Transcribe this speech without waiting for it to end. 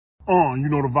You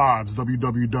know the vibes.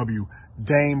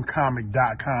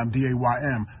 www.daymcomic.com,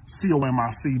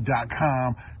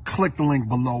 DAYMCOMIC.com. Click the link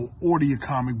below. Order your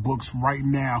comic books right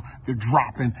now. They're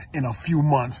dropping in a few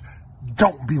months.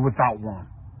 Don't be without one.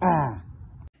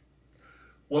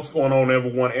 What's going on,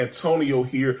 everyone? Antonio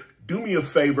here. Do me a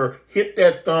favor, hit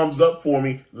that thumbs up for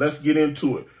me. Let's get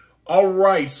into it. All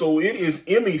right, so it is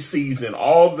Emmy season.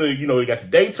 All the, you got the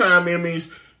daytime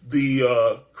Emmys,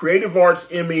 the Creative Arts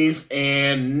Emmys,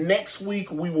 and next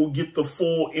week we will get the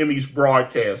full Emmys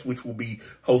broadcast, which will be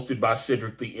hosted by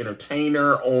Cedric the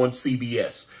Entertainer on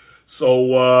CBS.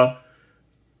 So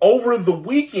over the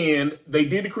weekend, they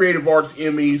did the Creative Arts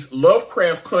Emmys.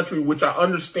 Lovecraft Country, which I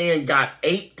understand got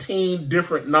 18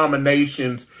 different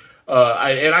nominations.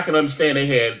 And I can understand they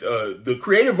had the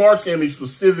Creative Arts Emmy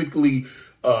specifically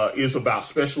is about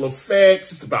special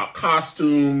effects. It's about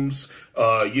costumes,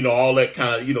 all that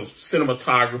kind of,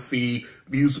 cinematography,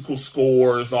 musical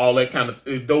scores, all that kind of,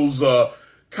 those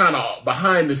kind of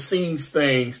behind the scenes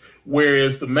things.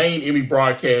 Whereas the main Emmy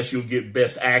broadcast, you'll get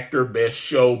Best Actor, Best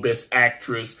Show, Best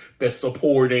Actress, Best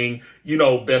Supporting,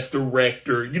 Best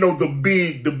Director.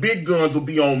 The big guns will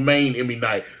be on main Emmy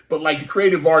night. But like the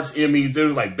Creative Arts Emmys,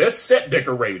 there's like Best Set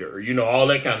Decorator, all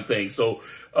that kind of thing. So,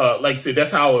 like I said,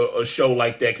 that's how a show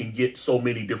like that can get so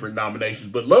many different nominations.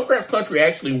 But Lovecraft Country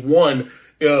actually won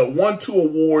 2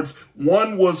 awards.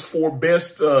 One was for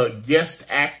Best Guest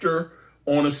Actor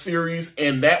on a series,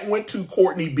 and that went to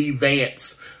Courtney B.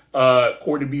 Vance.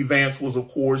 Courtney B. Vance was, of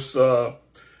course,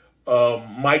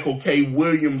 Michael K.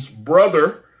 Williams'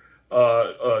 brother,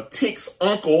 Tick's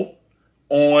uncle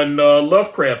on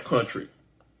Lovecraft Country.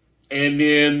 And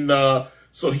then,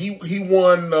 so he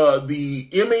won the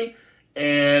Emmy,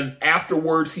 and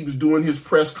afterwards he was doing his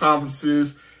press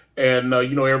conferences, and,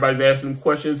 everybody's asking him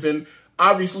questions, and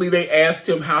obviously they asked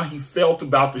him how he felt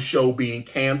about the show being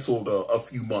canceled a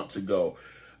few months ago.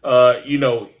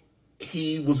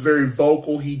 He was very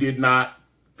vocal. He did not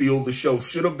feel the show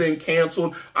should have been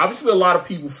canceled. Obviously, a lot of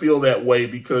people feel that way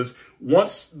because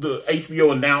once the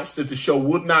HBO announced that the show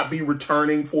would not be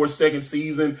returning for a second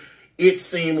season, it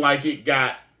seemed like it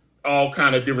got all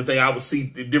kind of different things. I would see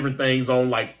different things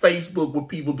on like Facebook with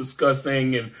people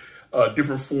discussing and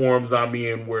different forums I'm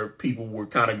in where people were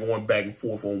kind of going back and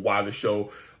forth on why the show,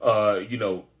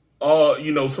 somebody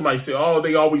said, oh,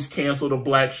 they always cancel the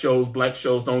black shows. Black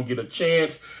shows don't get a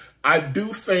chance. I do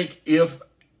think if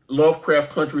Lovecraft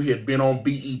Country had been on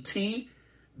BET,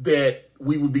 that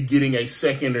we would be getting a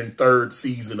second and third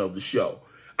season of the show.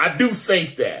 I do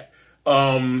think that,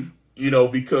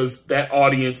 because that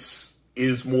audience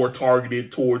is more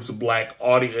targeted towards the black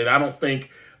audience. And I don't think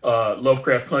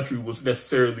Lovecraft Country was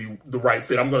necessarily the right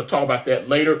fit. I'm going to talk about that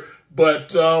later.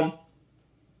 But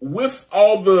with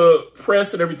all the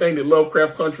press and everything that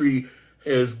Lovecraft Country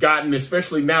has gotten,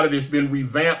 especially now that it's been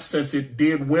revamped since it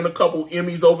did win a couple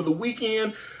Emmys over the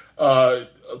weekend. A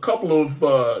couple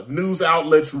of news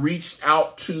outlets reached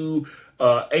out to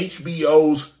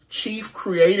HBO's chief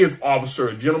creative officer,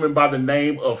 a gentleman by the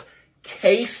name of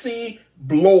Casey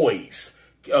Bloys,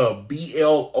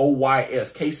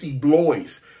 B-L-O-Y-S, Casey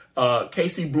Bloys.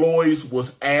 Casey Bloys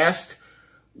was asked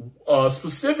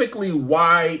specifically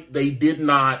why they did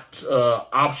not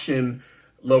option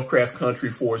Lovecraft Country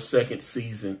for a second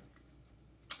season.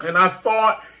 And I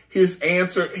thought his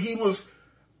answer,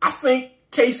 I think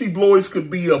Casey Bloys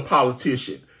could be a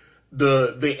politician.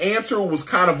 The answer was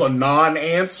kind of a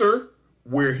non-answer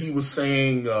where he was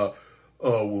saying,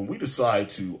 when we decide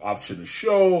to option the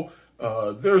show,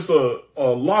 there's a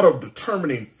lot of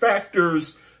determining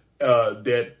factors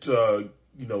that,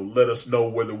 let us know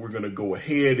whether we're going to go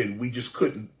ahead, and we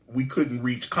couldn't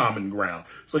reach common ground.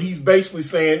 So he's basically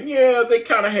saying, yeah, they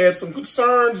kind of had some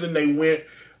concerns and they went,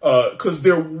 because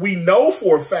we know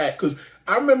for a fact, because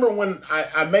I remember when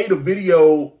I made a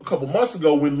video a couple months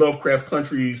ago when Lovecraft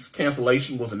Country's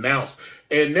cancellation was announced,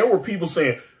 and there were people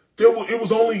saying it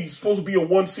was only supposed to be a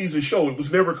 1-season show. It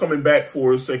was never coming back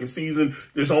for a second season.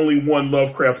 There's only one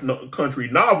Lovecraft Country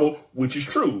novel, which is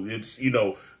true. It's,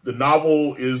 the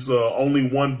novel is only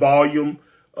 1 volume.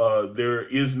 There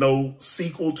is no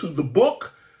sequel to the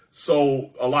book.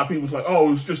 So a lot of people was like, oh, it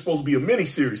was just supposed to be a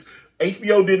miniseries.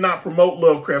 HBO did not promote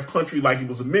Lovecraft Country like it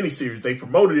was a miniseries. They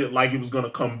promoted it like it was going to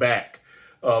come back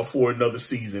for another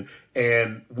season.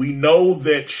 And we know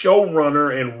that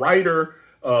showrunner and writer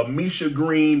Misha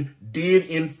Green did,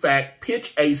 in fact,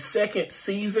 pitch a second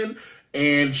season.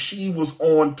 And she was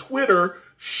on Twitter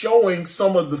showing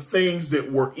some of the things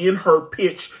that were in her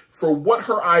pitch for what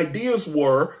her ideas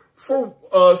were for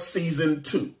season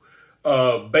 2.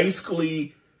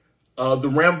 Basically, the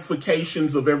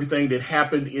ramifications of everything that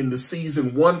happened in the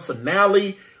season 1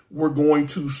 finale, were going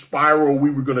to spiral.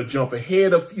 We were going to jump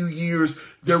ahead a few years.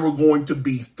 There were going to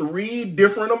be 3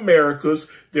 different Americas.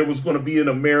 There was going to be an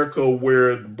America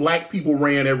where black people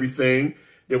ran everything.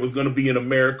 There was going to be an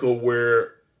America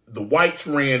where the whites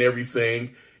ran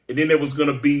everything. And then there was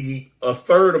going to be a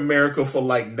third America for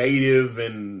like Native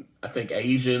and I think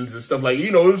Asians and stuff like,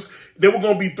 you know, there were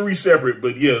going to be 3 separate,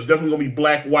 but yeah, it's definitely going to be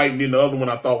black, white. And then the other one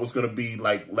I thought was going to be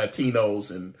like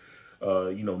Latinos and,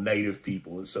 you know, Native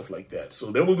people and stuff like that.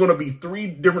 So there were going to be 3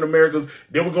 different Americas.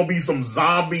 There were going to be some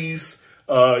zombies,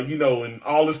 you know, and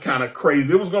all this kind of crazy.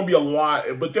 There was going to be a lot,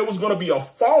 but there was going to be a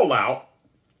fallout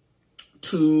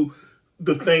to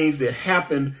the things that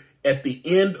happened at the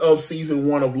end of season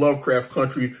 1 of Lovecraft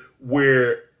Country,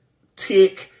 where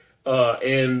Tick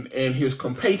and his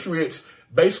compatriots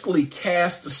basically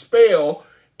cast a spell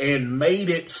and made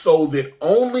it so that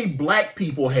only black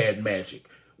people had magic.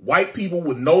 White people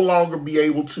would no longer be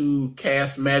able to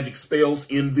cast magic spells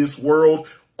in this world.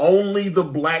 Only the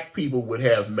black people would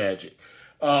have magic.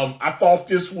 I thought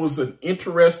this was an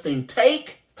interesting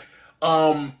take.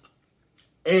 But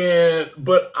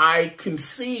I can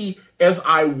see as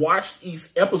I watched each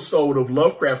episode of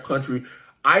Lovecraft Country,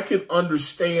 I could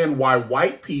understand why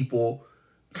white people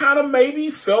kind of maybe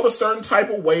felt a certain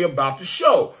type of way about the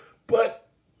show. But,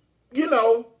 you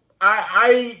know,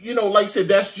 you know, like I said,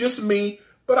 that's just me.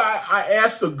 But I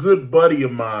asked a good buddy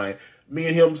of mine. Me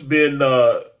and him's been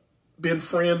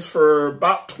friends for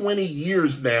about 20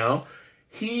 years now.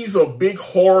 He's a big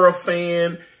horror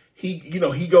fan. You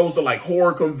know, he goes to like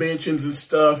horror conventions and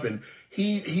stuff, and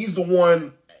he's the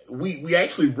one we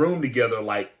actually roomed together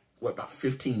like about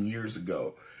 15 years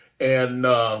ago, and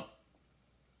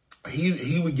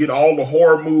he would get all the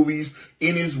horror movies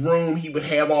in his room. He would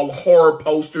have all the horror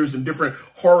posters and different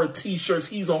horror T-shirts.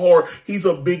 He's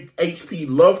a big H.P.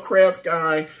 Lovecraft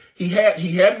guy. He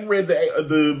hadn't read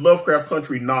the Lovecraft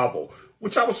Country novel,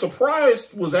 which I was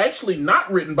surprised was actually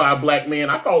not written by a black man.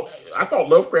 I thought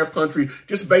Lovecraft Country,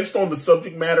 just based on the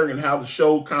subject matter and how the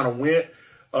show kind of went,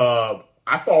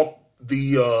 I thought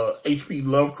the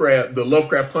the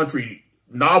Lovecraft Country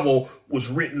novel was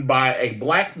written by a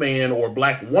black man or a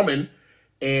black woman.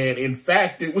 And in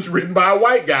fact, it was written by a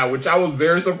white guy, which I was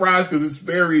very surprised because it's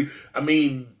very, I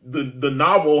mean, the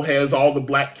novel has all the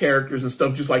black characters and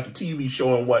stuff, just like the TV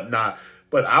show and whatnot.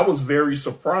 But I was very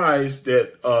surprised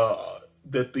that,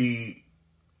 that the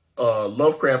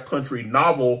Lovecraft Country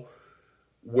novel,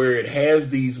 where it has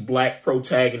these black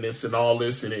protagonists and all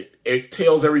this, and it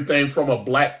tells everything from a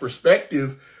black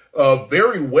perspective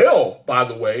very well, by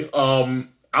the way.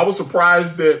 I was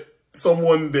surprised that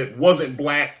someone that wasn't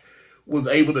black was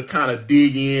able to kind of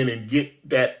dig in and get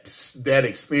that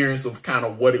experience of kind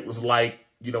of what it was like,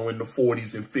 you know, in the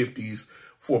 40s and 50s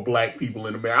for black people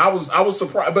in America. I was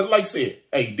surprised, but like I said,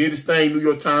 hey, did his thing, New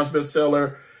York Times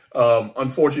bestseller.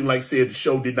 Unfortunately, like I said, the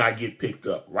show did not get picked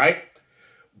up, right?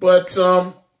 But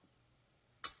when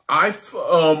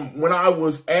I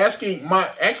was asking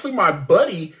my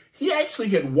buddy, he actually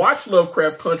had watched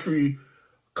Lovecraft Country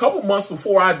a couple months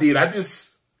before I did.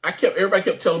 Everybody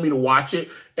kept telling me to watch it,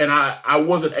 and I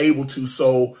wasn't able to.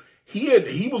 So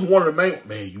he was one of the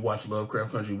man, you watch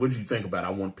Lovecraft Country. What did you think about it?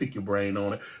 I want to pick your brain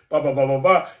on it. Blah, blah, blah, blah,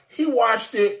 blah. He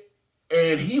watched it,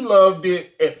 and he loved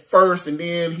it at first, and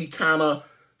then he kind of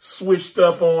switched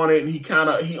up on it, and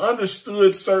he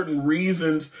understood certain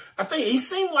reasons. I think he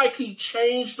seemed like he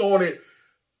changed on it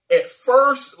at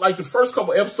first. Like the first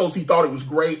couple episodes, he thought it was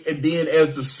great, and then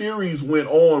as the series went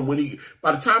on,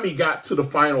 by the time he got to the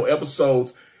final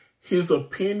episodes, his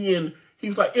opinion, he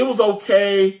was like, it was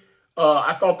okay.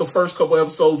 I thought the first couple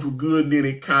episodes were good, and then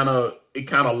it kind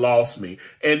of lost me,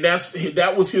 and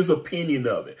that was his opinion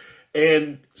of it.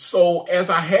 And so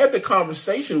as I had the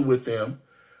conversation with him,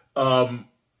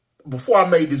 before I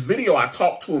made this video, I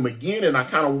talked to him again, and I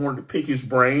kind of wanted to pick his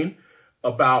brain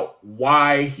about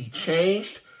why he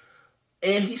changed.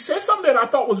 And he said something that I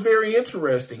thought was very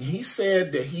interesting. He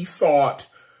said that he thought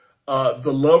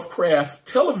the Lovecraft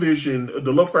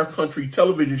Country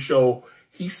television show,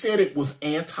 he said it was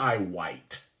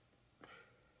anti-white.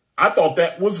 I thought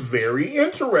that was very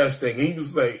interesting. He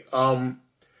was like, and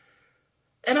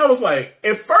I was like,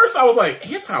 at first I was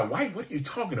like, anti-white? What are you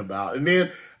talking about? And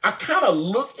then I kind of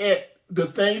looked at the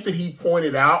things that he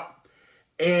pointed out,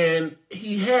 and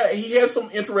he had some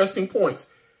interesting points.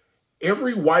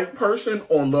 Every white person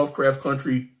on Lovecraft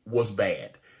Country was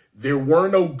bad. There were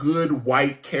no good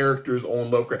white characters on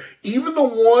Lovecraft. Even the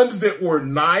ones that were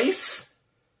nice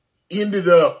ended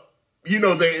up, you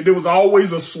know, there was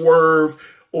always a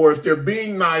swerve, or if they're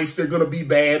being nice, they're going to be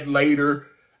bad later.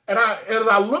 And as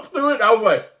I looked through it, I was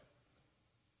like,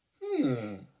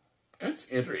 that's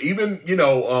interesting. Even,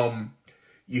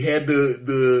 You had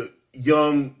the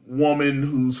young woman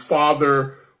whose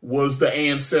father was the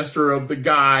ancestor of the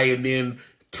guy, and then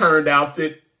turned out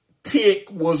that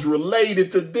Tick was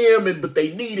related to them, but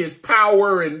they need his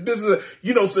power, and this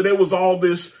is, so there was all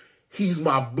this, he's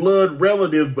my blood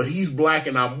relative, but he's black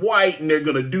and I'm white, and they're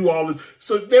going to do all this.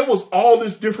 So there was all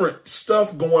this different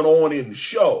stuff going on in the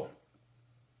show.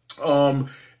 And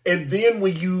then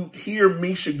when you hear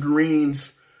Misha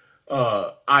Green's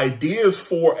ideas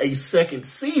for a second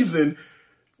season,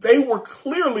 they were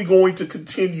clearly going to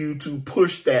continue to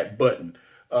push that button.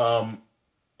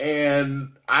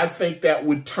 And I think that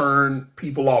would turn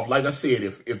people off. Like I said,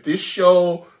 if this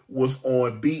show was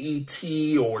on BET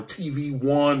or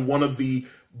TV1, one of the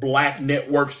black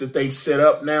networks that they've set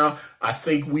up now, I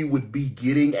think we would be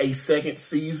getting a second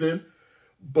season.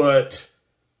 But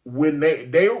when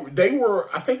they were,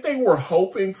 I think they were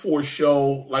hoping for a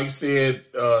show, like I said,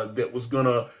 that was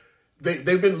gonna,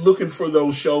 they've been looking for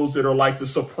those shows that are like The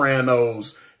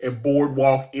Sopranos and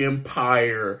Boardwalk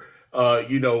Empire,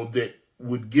 that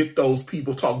would get those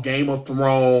people talk Game of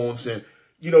Thrones, and,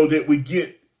 that would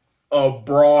get a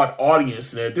broad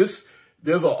audience. Now,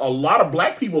 there's a lot of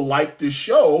black people like this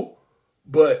show,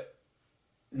 but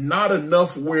not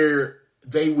enough where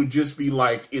they would just be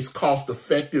like, it's cost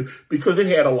effective, because it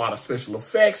had a lot of special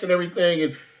effects and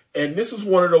everything. And this is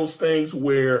one of those things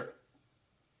where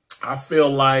I feel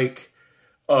like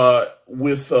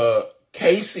with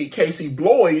Casey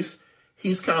Bloys,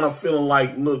 he's kind of feeling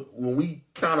like, look, when we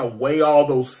kind of weigh all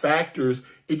those factors,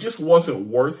 it just wasn't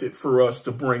worth it for us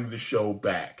to bring the show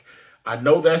back. I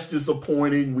know that's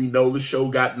disappointing. We know the show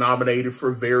got nominated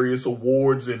for various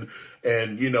awards, and the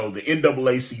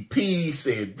NAACP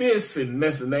said this and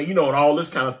this and that, and all this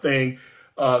kind of thing.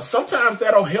 Sometimes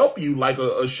that'll help you, like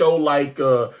a show like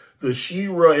the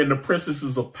She-Ra and the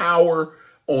Princesses of Power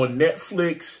on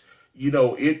Netflix.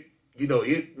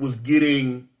 It was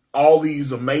getting all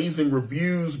these amazing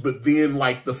reviews, but then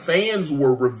like the fans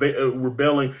were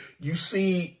rebelling. You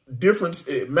see difference.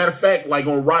 Matter of fact, like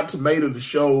on Rotten Tomatoes, the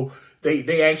show,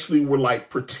 they actually were like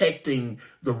protecting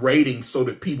the ratings so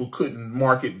that people couldn't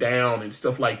mark it down and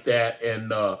stuff like that.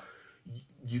 And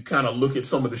you kind of look at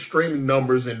some of the streaming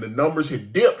numbers, and the numbers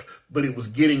had dipped, but it was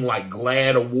getting like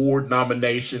GLAAD award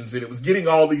nominations, and it was getting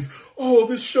all these, oh,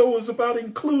 this show is about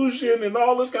inclusion and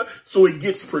all this kind of, so it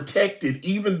gets protected,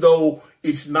 even though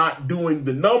it's not doing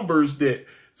the numbers that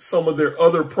some of their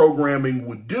other programming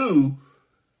would do.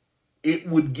 It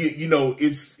would get,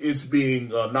 it's being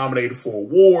nominated for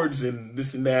awards and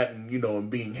this and that, and, and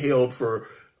being hailed for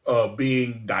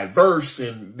being diverse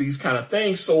and these kind of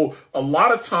things. So a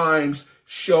lot of times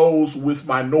shows with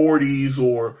minorities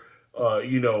or, I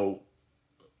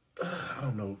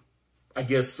don't know, I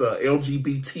guess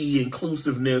LGBT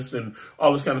inclusiveness and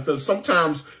all this kind of stuff,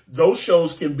 sometimes those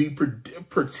shows can be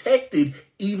protected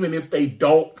even if they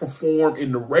don't perform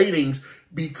in the ratings,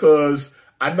 because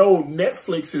I know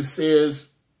Netflix has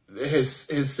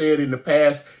said in the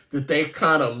past that they're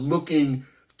kind of looking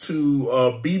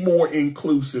to be more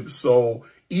inclusive. So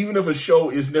even if a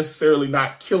show is necessarily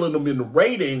not killing them in the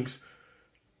ratings,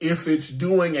 if it's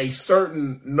doing a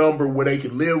certain number where they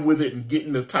can live with it and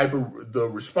getting the type of the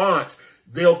response,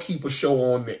 they'll keep a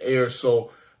show on the air. So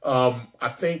I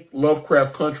think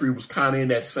Lovecraft Country was kind of in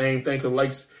that same thing.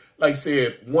 Cause like I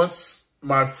said, once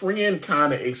my friend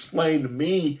kind of explained to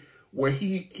me where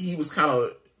he was kind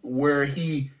of, where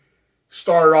he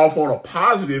started off on a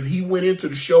positive, he went into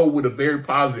the show with a very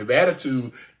positive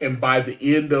attitude. And by the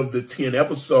end of the 10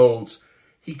 episodes,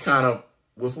 he kind of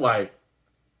was like,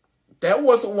 that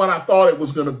wasn't what I thought it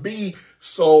was going to be.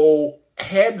 So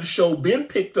had the show been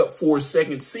picked up for a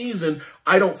second season,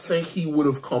 I don't think he would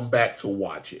have come back to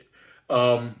watch it.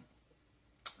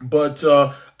 But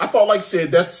I thought, like I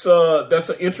said, that's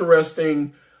an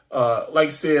interesting, like I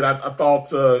said, I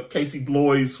thought Casey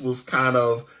Bloys was kind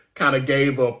of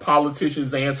gave a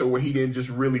politician's answer where he didn't just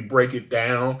really break it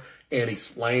down and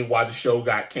explain why the show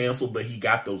got canceled, but he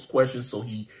got those questions, so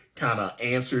he kind of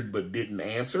answered but didn't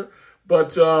answer.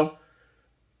 But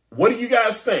what do you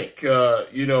guys think?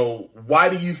 Why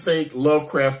do you think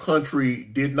Lovecraft Country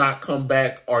did not come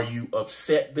back? Are you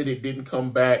upset that it didn't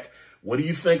come back? What do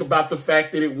you think about the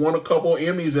fact that it won a couple of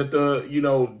Emmys at the,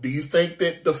 do you think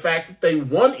that the fact that they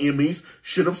won Emmys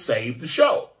should have saved the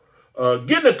show?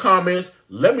 Get in the comments.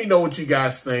 Let me know what you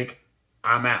guys think.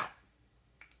 I'm out.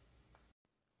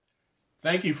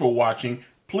 Thank you for watching.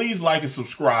 Please like and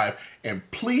subscribe, and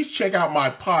please check out my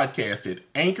podcast at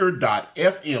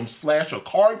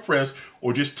anchor.fm/AkariPress,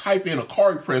 or just type in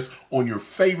Akari Press on your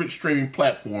favorite streaming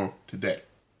platform today.